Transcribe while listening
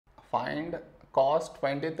Find cos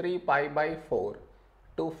 23 pi by 4.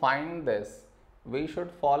 To find this, we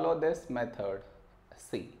should follow this method.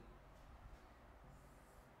 See.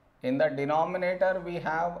 In the denominator we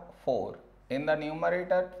have 4. In the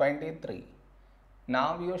numerator 23.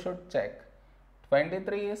 Now you should check.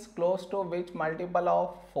 23 is close to which multiple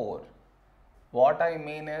of 4? What I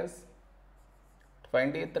mean is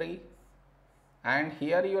 23, and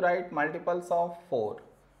here you write multiples of 4,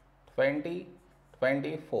 20,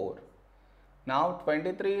 24. Now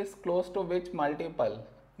 23 is close to which multiple?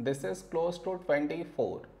 This is close to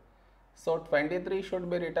 24. So 23 should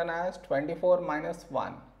be written as 24 minus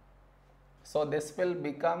 1. So this will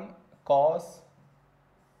become cos,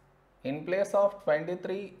 in place of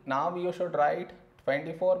 23, now you should write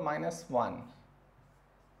 24 minus 1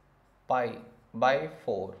 pi by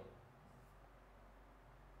 4.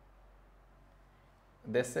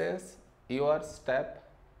 This is your step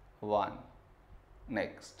 1.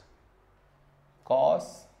 Next,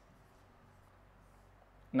 cos.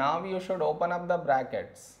 Now you should open up the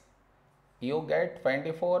brackets. You get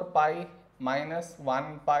 24 pi minus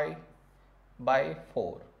 1 pi by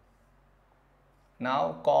 4.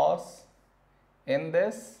 Now cos, in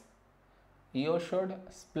this you should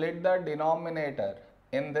split the denominator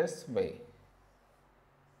in this way.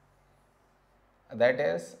 That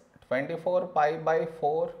is 24 pi by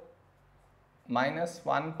 4 minus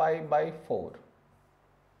 1 pi by 4.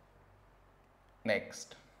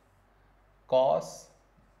 Next, cos.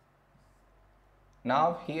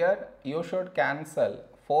 Now here you should cancel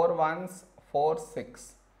 4 ones, 4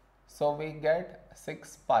 6. So we get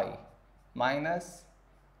 6 pi minus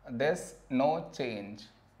this, no change,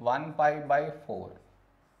 1 pi by 4.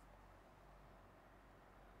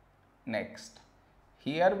 Next,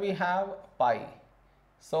 here we have pi.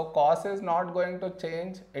 So cos is not going to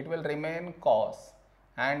change, it will remain cos,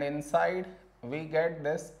 and inside we get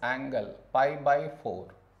this angle pi by 4.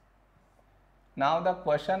 Now the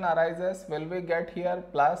question arises, will we get here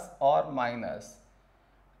plus or minus?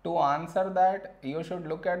 To answer that, you should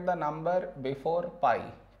look at the number before pi,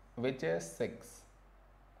 which is 6.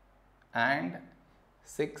 And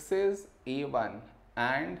 6 is even,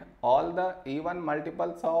 and all the even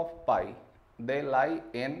multiples of pi, they lie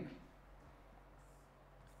in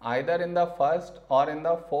either in the first or in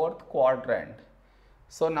the fourth quadrant.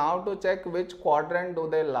 So now to check which quadrant do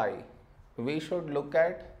they lie, we should look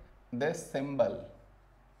at this symbol.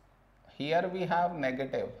 Here we have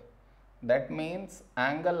negative. That means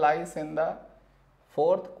angle lies in the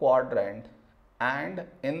fourth quadrant, and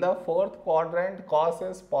in the fourth quadrant cos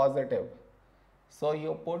is positive. So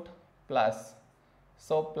you put plus.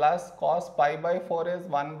 So plus cos pi by 4 is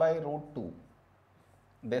 1 by root 2.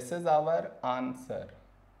 This is our answer.